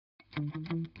Okay,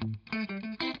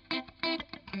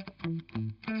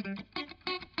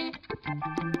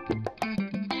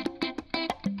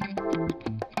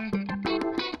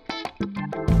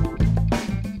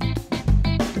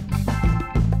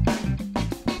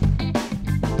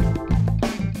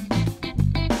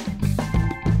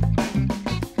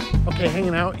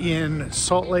 hanging out in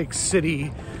Salt Lake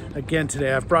City again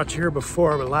today. I've brought you here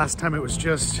before, but last time it was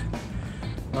just,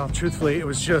 well, truthfully, it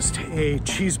was just a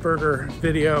cheeseburger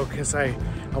video because I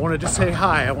wanted to say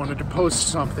hi. I wanted to post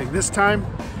something. This time,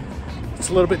 it's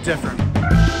a little bit different.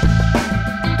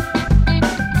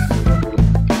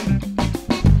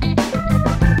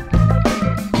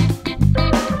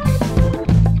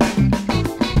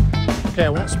 Okay, I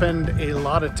won't spend a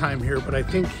lot of time here, but I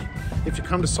think if you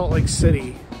come to Salt Lake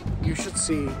City, you should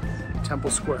see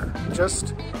Temple Square.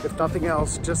 Just, if nothing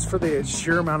else, just for the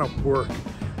sheer amount of work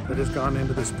that has gone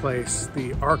into this place,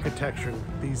 the architecture.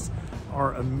 These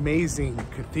are amazing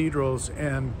cathedrals,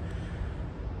 and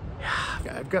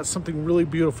I've got something really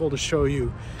beautiful to show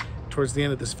you towards the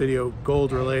end of this video,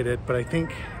 gold related, but I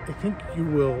think you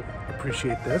will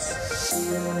appreciate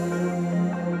this.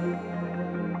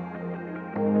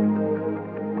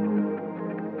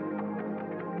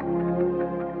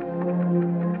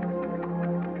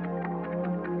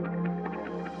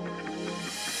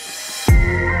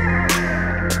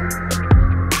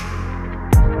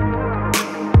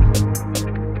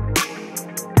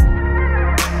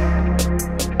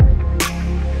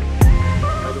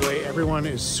 Everyone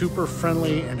is super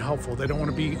friendly and helpful. They don't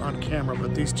want to be on camera,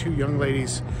 but these two young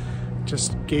ladies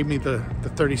just gave me the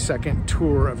 30-second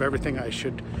tour of everything I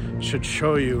should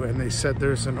show you, and they said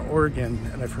there's an organ,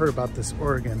 and I've heard about this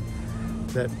organ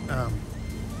that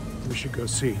we should go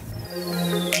see.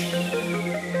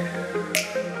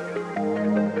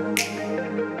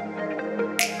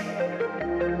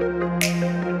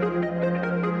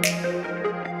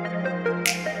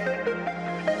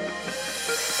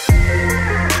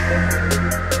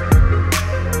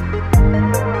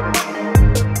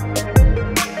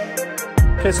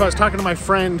 Okay, so I was talking to my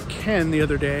friend Ken the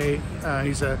other day.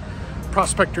 He's a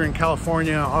prospector in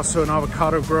California, also an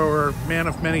avocado grower, man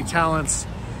of many talents.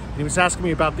 And he was asking me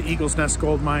about the Eagle's Nest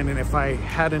gold mine and if I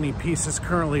had any pieces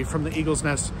currently from the Eagle's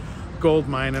Nest gold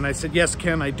mine. And I said, yes,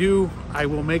 Ken, I do. I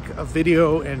will make a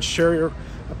video and share a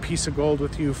piece of gold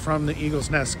with you from the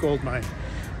Eagle's Nest gold mine.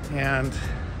 And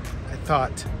I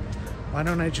thought, why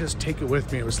don't I just take it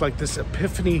with me? It was like this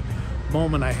epiphany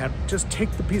moment I had. Just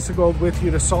take the piece of gold with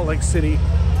you to Salt Lake City,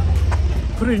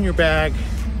 put it in your bag,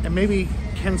 and maybe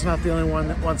Ken's not the only one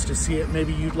that wants to see it.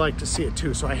 Maybe you'd like to see it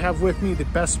too. So I have with me the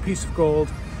best piece of gold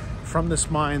from this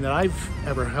mine that I've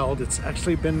ever held. It's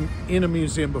actually been in a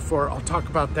museum before. I'll talk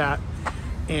about that.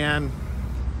 And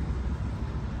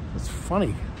it's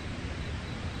funny,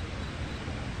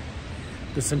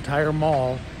 this entire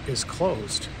mall is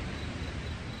closed.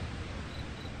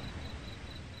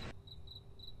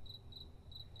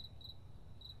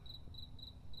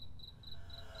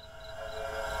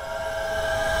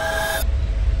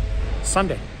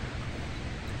 Sunday.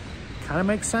 Kind of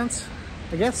makes sense,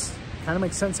 I guess. Kind of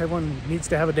makes sense. Everyone needs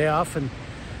to have a day off, and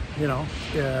you know,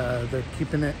 they're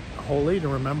keeping it holy to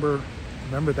remember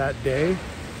that day.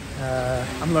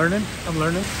 I'm learning.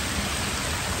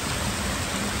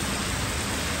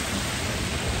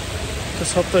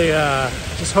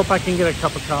 Just hope I can get a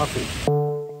cup of coffee.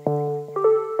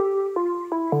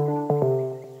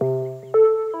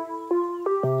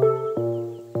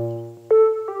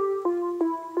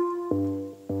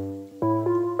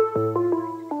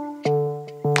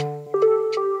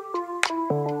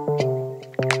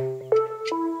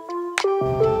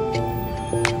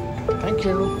 Thank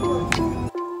you.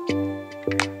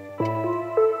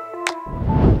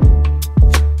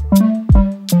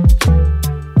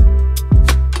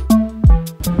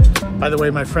 By the way,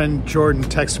 my friend Jordan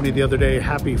texted me the other day,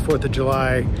 happy 4th of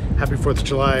July. Happy 4th of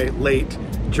July, late,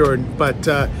 Jordan. But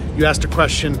you asked a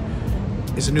question,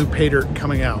 is a new pay dirt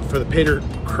coming out? For the pay dirt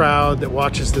crowd that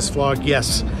watches this vlog,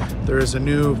 yes, there is a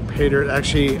new pay dirt.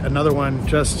 Actually, another one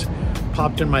just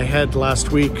popped in my head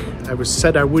last week. I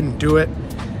said I wouldn't do it,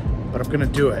 but I'm gonna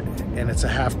do it. And it's a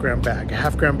half-gram bag,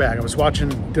 I was watching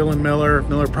Dylan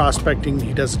Miller Prospecting.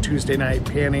 He does a Tuesday night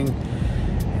panning,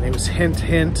 and it was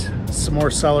hint, some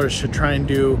more sellers should try and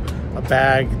do a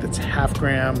bag that's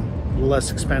half-gram,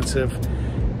 less expensive,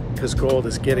 because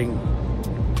gold's getting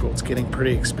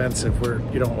pretty expensive. We're,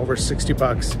 you know, over 60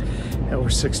 bucks, over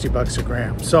 60 bucks a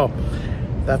gram. So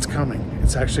that's coming.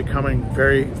 It's actually coming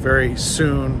very, very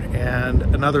soon. And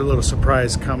another little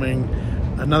surprise coming.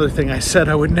 Another thing I said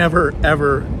I would never,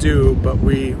 ever do, but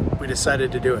we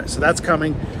decided to do it. So that's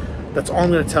coming. That's all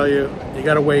I'm gonna tell you. You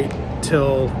gotta wait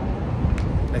until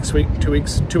next week, 2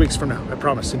 weeks, 2 weeks from now. I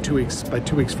promise, in 2 weeks, by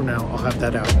 2 weeks from now, I'll have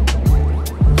that out.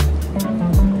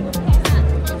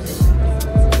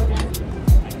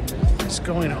 What's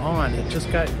going on? It just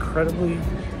got incredibly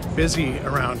busy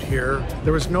around here.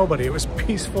 There was nobody. It was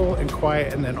peaceful and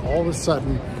quiet, and then all of a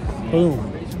sudden,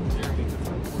 boom.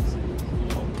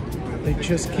 They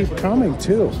just keep coming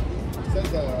too.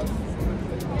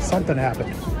 Something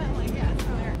happened.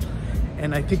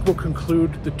 And I think we'll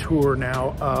conclude the tour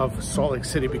now of Salt Lake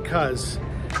City because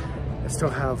I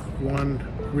still have one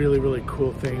really, really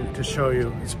cool thing to show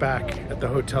you. It's back at the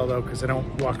hotel though, because I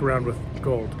don't walk around with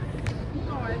gold.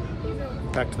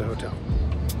 Back to the hotel.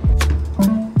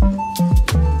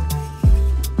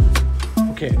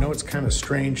 Okay, I know it's kind of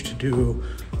strange to do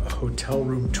a hotel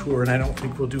room tour, and I don't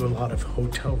think we'll do a lot of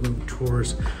hotel room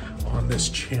tours on this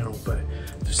channel, but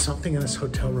there's something in this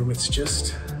hotel room. It's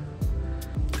just,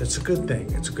 it's a good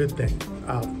thing. It's a good thing.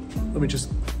 Let me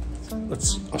just,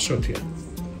 I'll show it to you.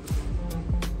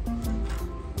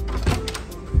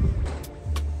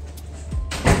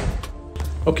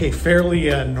 Okay, fairly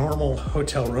normal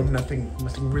hotel room. Nothing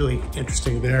really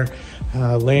interesting there.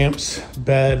 Lamps,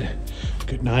 bed,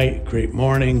 good night, great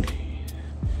morning.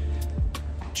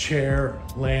 Chair,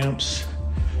 lamps,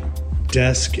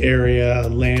 desk area,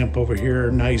 lamp over here,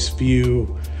 nice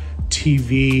view,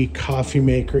 TV, coffee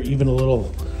maker, even a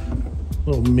little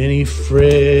mini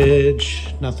fridge.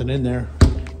 Nothing in there.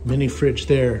 Mini fridge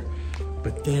there.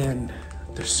 But then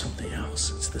there's something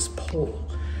else. It's this pole.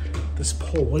 This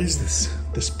pole, what is this?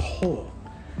 This pole.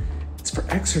 It's for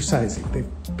exercising.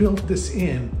 They've built this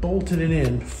in, bolted it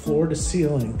in, floor to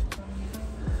ceiling.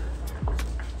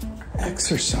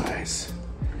 Exercise.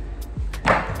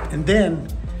 And then,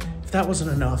 if that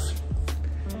wasn't enough,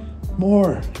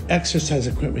 more exercise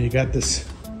equipment. You got this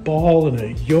ball and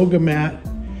a yoga mat.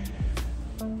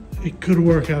 A good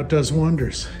workout does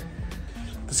wonders.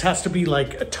 This has to be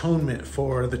like atonement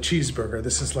for the cheeseburger.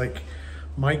 This is like,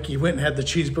 Mike, you went and had the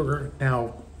cheeseburger.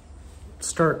 Now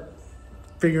start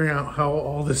figuring out how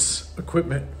all this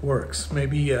equipment works.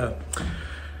 Maybe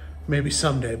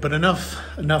someday, but enough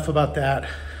about that.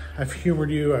 I've humored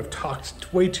you. I've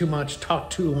talked way too much,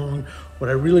 talked too long.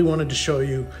 What I really wanted to show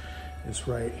you is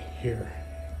right here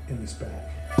in this bag.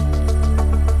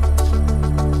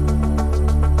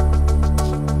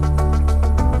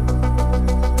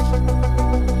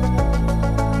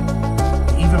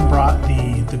 Brought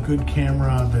the good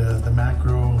camera, the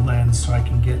macro lens, so I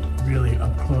can get really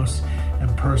up close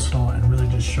and personal and really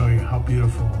just show you how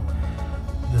beautiful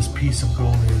this piece of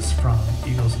gold is from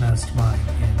Eagle's Nest Mine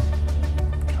in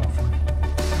California.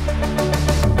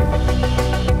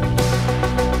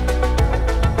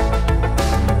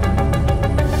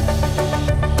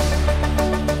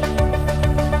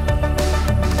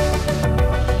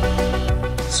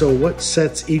 So what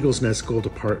sets Eagle's Nest gold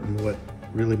apart and what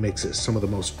really makes it some of the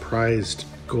most prized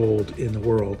gold in the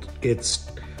world?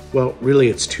 Really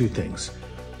it's two things.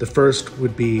 The first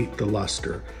would be the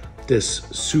luster. This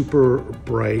super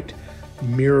bright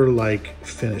mirror-like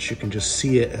finish. You can just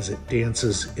see it as it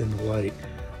dances in the light.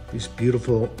 These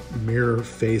beautiful mirror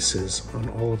faces on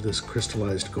all of this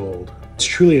crystallized gold. It's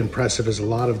truly impressive as a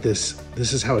lot of this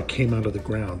is how it came out of the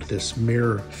ground. This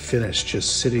mirror finish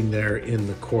just sitting there in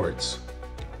the quartz.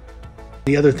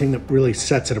 The other thing that really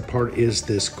sets it apart is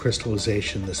this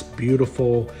crystallization, this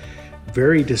beautiful,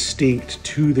 very distinct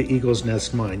to the Eagle's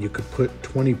Nest Mine. You could put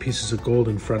 20 pieces of gold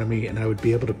in front of me and I would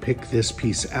be able to pick this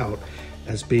piece out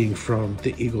as being from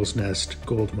the Eagle's Nest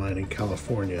gold mine in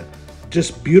California.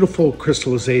 Just beautiful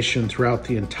crystallization throughout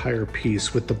the entire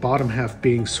piece, with the bottom half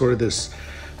being sort of this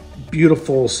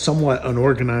beautiful, somewhat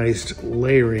unorganized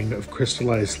layering of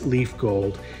crystallized leaf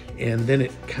gold. And then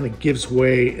it kind of gives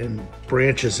way and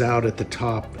branches out at the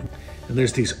top. And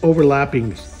there's these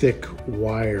overlapping thick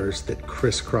wires that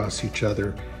crisscross each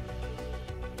other.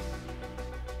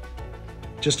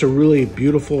 Just a really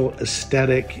beautiful,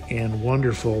 aesthetic, and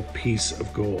wonderful piece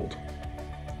of gold.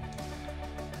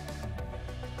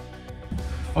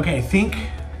 Okay, I think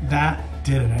that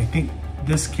did it. I think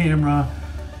this camera,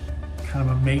 kind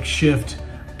of a makeshift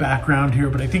background here,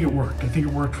 but I think it worked. I think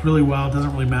it worked really well. It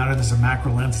doesn't really matter. There's a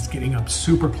macro lens. It's getting up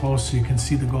super close so you can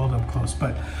see the gold up close,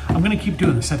 but I'm gonna keep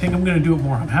doing this. I think I'm gonna do it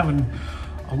more. I'm having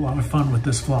a lot of fun with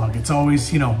this vlog. It's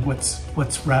always, you know, what's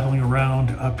rattling around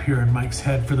up here in Mike's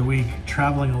head for the week,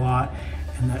 traveling a lot,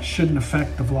 and that shouldn't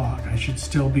affect the vlog. I should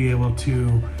still be able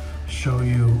to show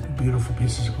you beautiful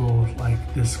pieces of gold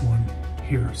like this one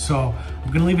here. So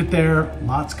I'm gonna leave it there.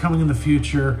 Lots coming in the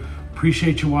future.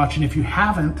 Appreciate you watching. If you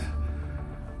haven't,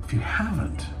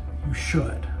 you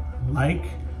should. Like,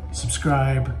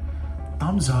 subscribe,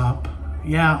 thumbs up,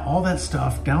 yeah, all that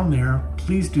stuff down there.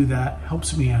 Please do that.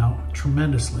 Helps me out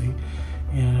tremendously,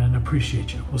 and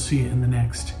appreciate you. We'll see you in the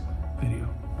next video.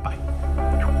 Bye.